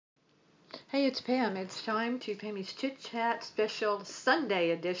Hey, it's Pam. It's time to Pammy's Chit Chat special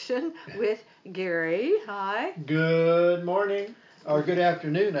Sunday edition with Gary. Hi. Good morning, or good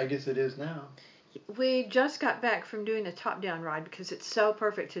afternoon, I guess it is now. We just got back from doing a top-down ride because it's so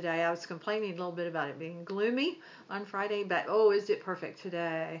perfect today. I was complaining a little bit about it being gloomy on Friday, but oh, is it perfect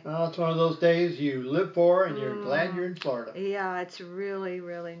today? Well, it's one of those days you live for, and you're glad you're in Florida. Yeah, it's really,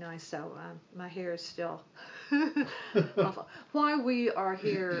 really nice. So my hair is still awful. Why we are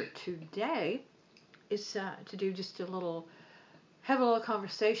here today is to do just have a little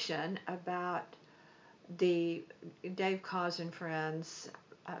conversation about the Dave Koz and Friends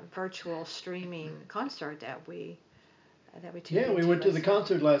virtual streaming concert that we tuned Yeah, we went to the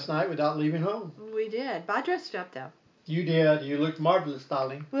concert last night without leaving home. We did, but I dressed up though. You did. You looked marvelous,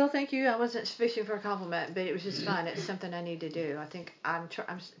 darling. Well, thank you. I wasn't fishing for a compliment, but it was just fun. It's something I need to do. I think I'm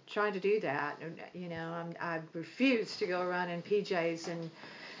trying to do that. You know, I refuse to go around in PJs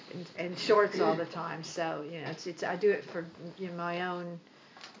and shorts all the time. So you know, it's I do it for my own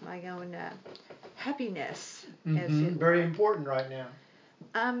happiness. Very important right now.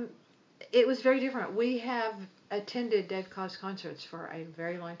 It was very different. We have attended Dave Koz concerts for a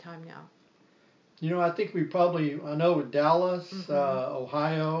very long time now. You know, I think I know Dallas,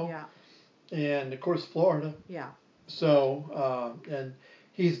 Ohio, yeah, and of course Florida. Yeah. So, and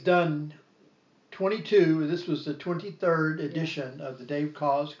he's done 22. This was the 23rd edition of the Dave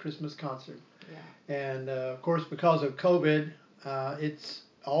Koz Christmas concert. Yeah. And of course, because of COVID, it's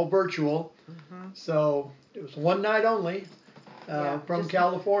all virtual. So it was one night only from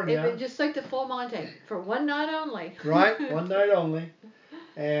California. It was just like the Full Monty for one night only. Right, one night only.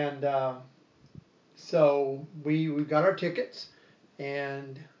 And so we got our tickets,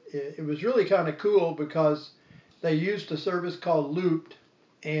 and it was really kind of cool because they used a service called Looped,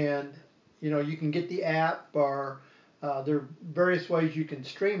 and you can get the app, or there are various ways you can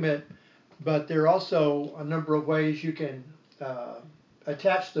stream it, but there are also a number of ways you can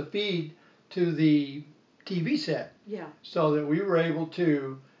attach the feed to the TV set. Yeah. So that we were able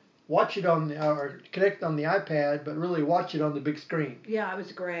to watch it or connect on the iPad, but really watch it on the big screen. Yeah, it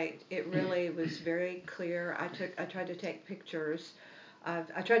was great. It really was very clear. I tried to take pictures.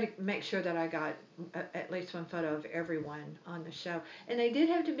 I tried to make sure that I got at least one photo of everyone on the show. And they did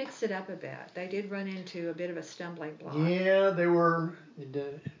have to mix it up a bit. They did run into a bit of a stumbling block. Yeah, they were.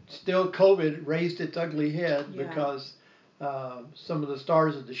 Still, COVID raised its ugly head because some of the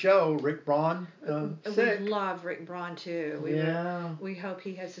stars of the show, Rick Braun, sick. We love Rick Braun too. We hope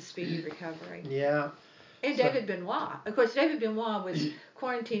he has a speedy recovery. Yeah. And David Benoit. Of course, David Benoit was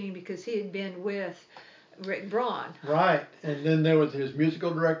quarantining because he had been with Rick Braun. Right. And then there was his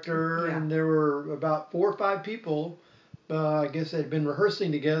musical director, and there were about 4 or 5 people. I guess they'd been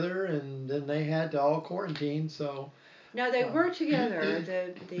rehearsing together, and then they had to all quarantine. So. No, they were together.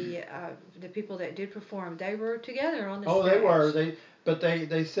 The people that did perform, they were together on the stage. Oh, they were. But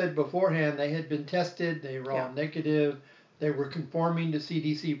they said beforehand they had been tested. They were all negative. They were conforming to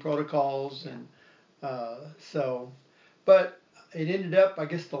CDC protocols, and so. But it ended up, I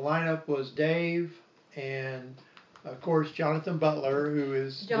guess the lineup was Dave, and of course Jonathan Butler, who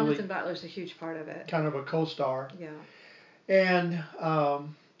is Butler's a huge part of it. Kind of a co-star. Yeah.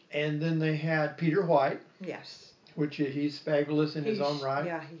 And then they had Peter White. Yes. Which he's fabulous in his own right.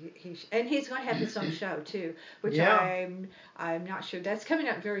 Yeah, and he's going to have his own show too, which I'm not sure. That's coming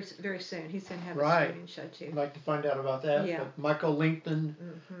up very very soon. He's going to have a streaming show too. I'd like to find out about that. Yeah. But Michael Lington,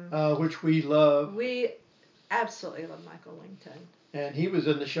 which we love. We absolutely love Michael Lington. And he was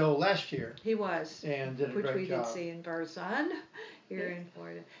in the show last year. He was. And did a great job. Which we did see in Burzon here in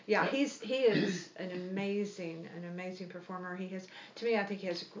Florida. Yeah, he is an amazing performer. To me, I think he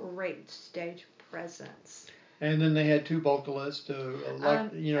has great stage presence. And then they had 2 vocalists. Her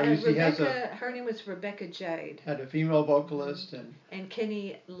name was Rebecca Jade. Had a female vocalist and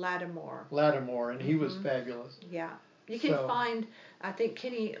Kenny Lattimore. And he was fabulous. Yeah, you can find. I think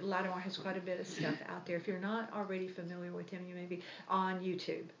Kenny Lattimore has quite a bit of stuff out there. If you're not already familiar with him, you may be on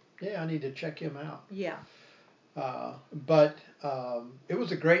YouTube. Yeah, I need to check him out. Yeah. But it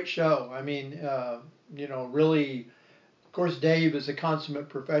was a great show. I mean, really. Of course, Dave is a consummate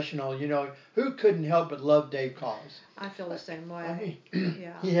professional. Who couldn't help but love Dave Koz? I feel the same way. I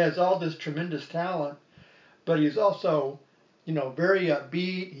mean, he has all this tremendous talent, but he's also, very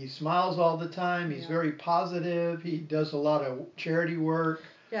upbeat. He smiles all the time. He's very positive. He does a lot of charity work.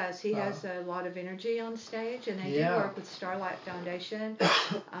 Yes, he has a lot of energy on stage, and they do work with Starlight Foundation.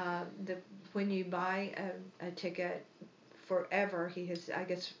 When you buy a ticket, forever, he has, I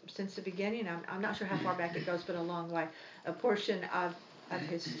guess, since the beginning, I'm not sure how far back it goes, but a long way, a portion of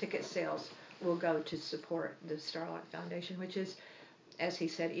his ticket sales will go to support the Starlight Foundation, which is as he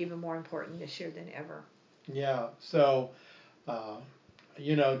said, even more important this year than ever. Yeah. So, uh,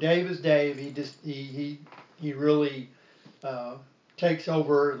 Dave is Dave. He really uh, takes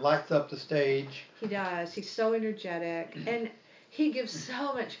over and lights up the stage. He does. He's so energetic, and he gives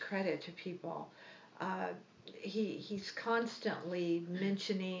so much credit to people. Uh, he's constantly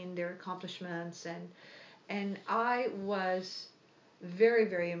mentioning their accomplishments, and I was very,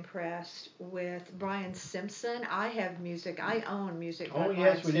 very impressed with Brian Simpson. I own music by Oh Brian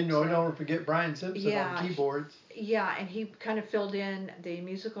yes, we Simpson. don't forget Brian Simpson on Yeah, keyboards. yeah, and he kind of filled in the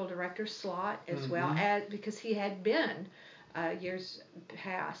musical director slot as well, Mm-hmm. as because he had been years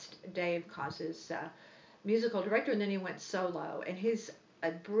past Dave Cause's musical director, and then he went solo, and he's a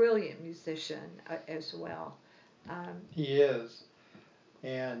brilliant musician as well. Um, He is.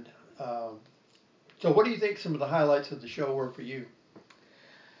 And so, what do you think some of the highlights of the show were for you?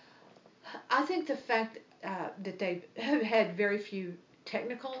 I think the fact that they have had very few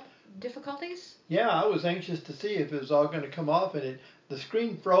technical difficulties. Yeah, I was anxious to see if it was all going to come off, and the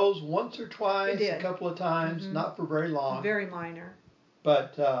screen froze once or It twice, a did. couple of times, Hmm. not for very long. Very minor.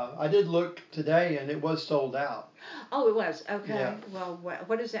 But I did look today, and it was sold out. Oh, it was. Yeah. Okay. Well,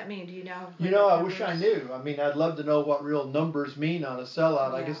 what does that mean? Do you know You what know, the I wish I numbers? knew. I mean, I'd love to know what real numbers mean on a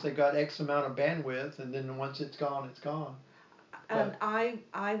sellout. I Yeah. guess they got X amount of bandwidth, and then once it's gone, it's gone. But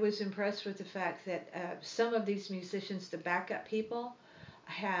I was impressed with the fact that some of these musicians, the backup people,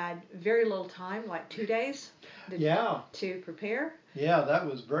 had very little time, like 2 days, yeah, to prepare. yeah, that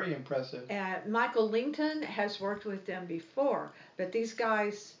was very impressive. Michael Lington has worked with them before, but these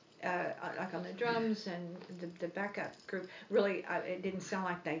guys, like on the drums and the backup group, really, it didn't sound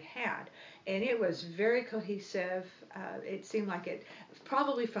like they had. And it was very cohesive. It seemed like it,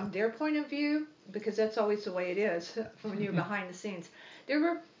 probably from their point of view, because that's always the way it is when you're behind the scenes. There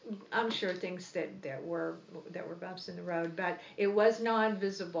were, I'm sure, things that were bumps in the road, but it was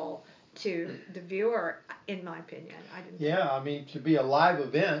non-visible to the viewer, in my opinion. I didn't think. Yeah, I mean, to be a live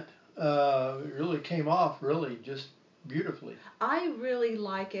event, it really came off really just beautifully. I really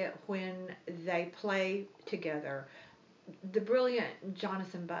like it when they play together. The brilliant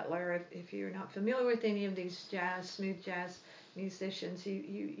Jonathan Butler, if you're not familiar with any of these smooth jazz musicians,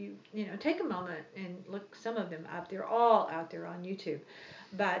 you take a moment and look some of them up. They're all out there on YouTube.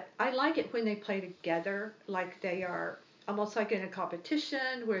 But I like it when they play together, like they are almost like in a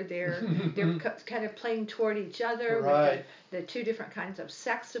competition where they're kind of playing toward each other with Right. the two different kinds of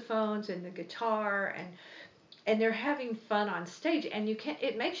saxophones and the guitar, and they're having fun on stage, and you can't,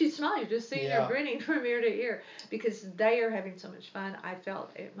 it makes you smile. You're just sitting there Yeah. grinning from ear to ear because they are having so much fun. I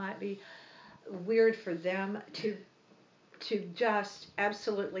felt it might be weird for them to just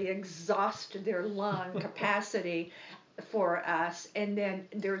absolutely exhaust their lung capacity for us, and then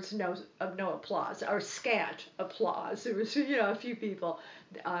there's no applause or scant applause. There was a few people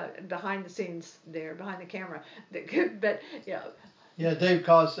behind the scenes there, behind the camera, that could, but Yeah, Dave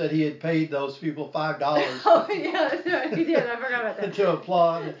Koz said he had paid those people $5 oh yeah, that's right, he did. I forgot about that. to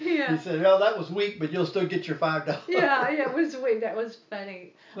applaud. He Yeah. said, "Well, that was weak, but you'll still get your $5." Yeah, yeah, it was weird. That was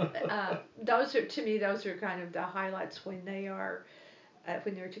funny. Those are, to me, those are kind of the highlights when they're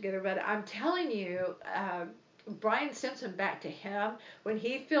together. But I'm telling you, Brian Simpson, back to him when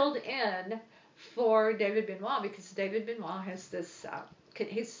he filled in for David Benoit, because David Benoit has this.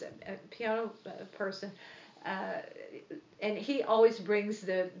 He's a piano person, uh, and he always brings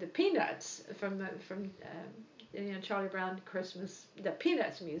the Peanuts from Charlie Brown Christmas, the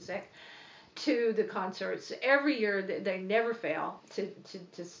Peanuts music to the concerts every year. They never fail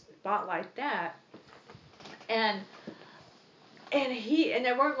to spotlight that, and and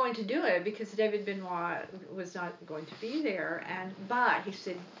they weren't going to do it because David Benoit was not going to be there, but he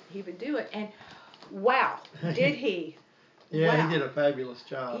said he would do it, and wow, did he? Yeah, he Wow. did a fabulous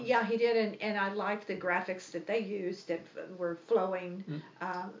job. Yeah, he did, and I liked the graphics that they used that were flowing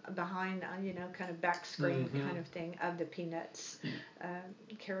behind, kind of back screen Mm-hmm. kind of thing of the Peanuts uh,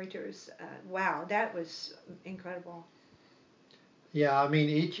 characters. Wow, that was incredible. Yeah, I mean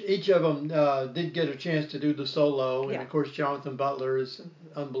each of them did get a chance to do the solo, and Yeah. of course Jonathan Butler is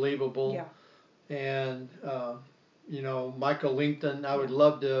Hmm. unbelievable, Yeah. and Michael Lington. I Yeah. would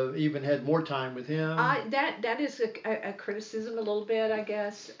love to even had more time with him. That is a criticism a little bit, I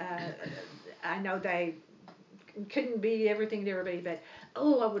guess. I know they couldn't be everything to everybody, but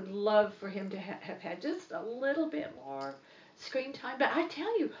I would love for him to have had just a little bit more screen time. But I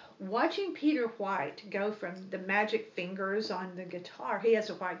tell you, watching Peter White go from the magic fingers on the guitar, he has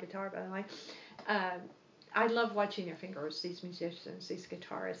a white guitar, by the way. Uh, I love watching their fingers, these musicians, these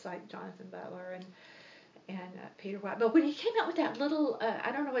guitarists like Jonathan Butler and Peter White. But when he came out with that little,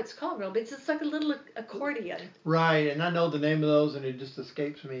 I don't know what it's called, but it's just like a little accordion. Right, and I know the name of those, and it just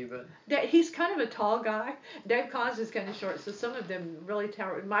escapes me. But That he's kind of a tall guy. Dave Koz is kind of short, so some of them really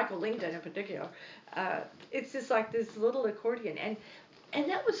tower. Michael Langdon in particular. It's just like this little accordion, and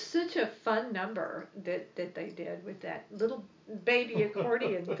that was such a fun number that they did with that little baby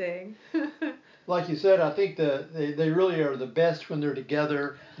accordion thing. like you said, I think they really are the best when they're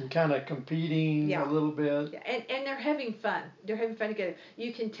together and kind of competing Yeah. a little bit. Yeah, and they're having fun. They're having fun together.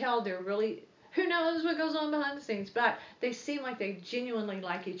 You can tell they're really. Who knows what goes on behind the scenes, but they seem like they genuinely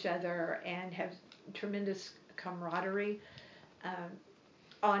like each other and have tremendous camaraderie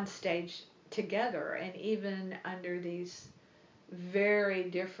on stage together, and even under these very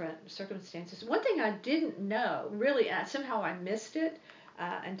different circumstances. One thing I didn't know, really, somehow I missed it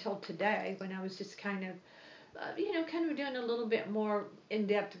until today when I was just kind of kind of doing a little bit more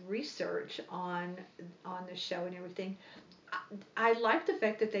in-depth research on the show and everything. I like the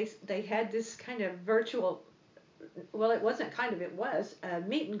fact that they had this kind of virtual. Well, it wasn't kind of. It was a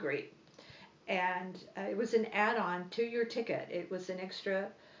meet and greet, and it was an add-on to your ticket. It was an extra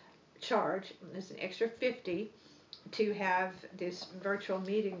charge. It's an extra 50 to have this virtual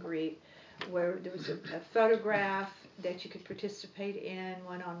meet and greet where there was a photograph that you could participate in,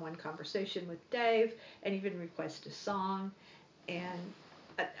 one-on-one conversation with Dave, and even request a song. And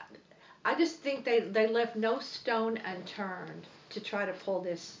I just think they left no stone unturned to try to pull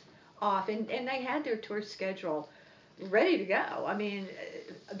this off. And they had their tour schedule ready to go. I mean,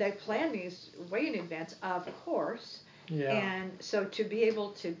 they planned these way in advance, of course. Yeah. And so to be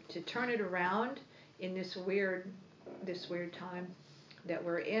able to turn it around in this weird time that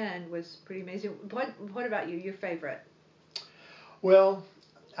we're in was pretty amazing. What about you? Your favorite? Well,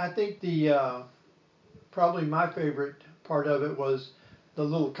 I think the probably my favorite part of it was the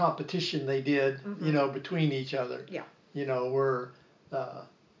little competition they did, between each other. Yeah. Where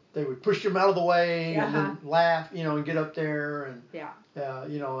they would push them out of the way and Uh-huh. then laugh, and get up there and Yeah.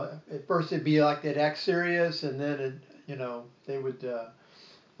 at first it'd be like they'd act serious, and then they would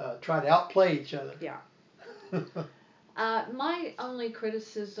try to outplay each other. Yeah. My only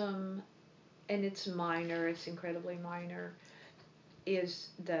criticism, and it's minor, it's incredibly minor, is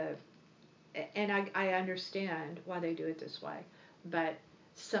and I understand why they do it this way, but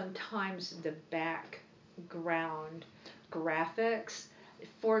sometimes the background graphics,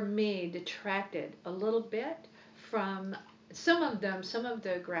 for me, detracted a little bit from some of them. Some of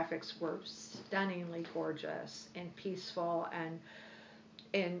the graphics were stunningly gorgeous and peaceful,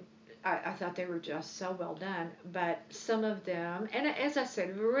 and I thought they were just so well done. But some of them, and as I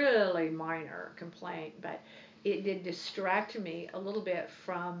said, really minor complaint, but it did distract me a little bit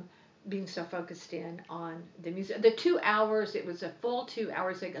from being so focused in on the music. The 2 hours, it was a full 2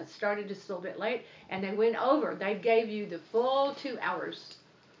 hours. They got started just a little bit late, and they went over. They gave you the full 2 hours.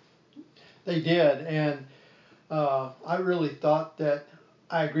 They did, and I really thought that.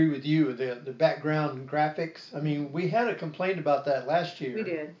 I agree with you. The background graphics. I mean, we had a complaint about that last year. We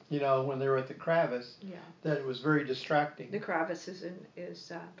did. When they were at the Kravis. Yeah. That it was very distracting. The Kravis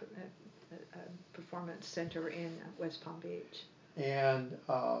is a performance center in West Palm Beach. And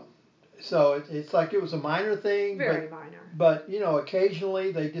so it's like it was a minor thing. Very minor. But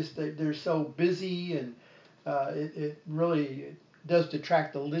occasionally they're so busy, and it really does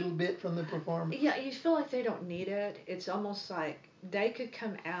detract a little bit from the performance. Yeah, you feel like they don't need it. It's almost like they could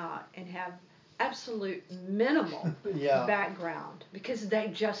come out and have absolute minimal Yeah. background because they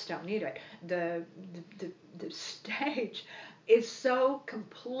just don't need it. The stage is so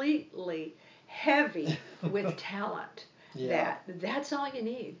completely heavy with talent Yeah. that's all you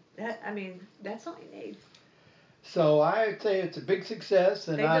need. That's all you need. So I'd say it's a big success,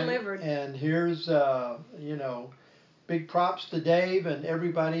 and They delivered. And here's big props to Dave and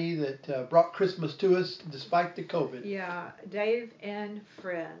everybody that brought Christmas to us despite the COVID. Yeah, Dave and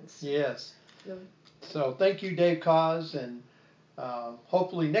friends. Yes. So thank you, Dave Koz, and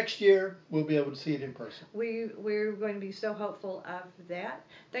hopefully next year we'll be able to see it in person. We're going to be so hopeful of that.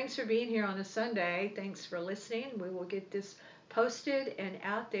 Thanks for being here on a Sunday. Thanks for listening. We will get this posted and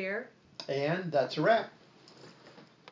out there. And that's a wrap.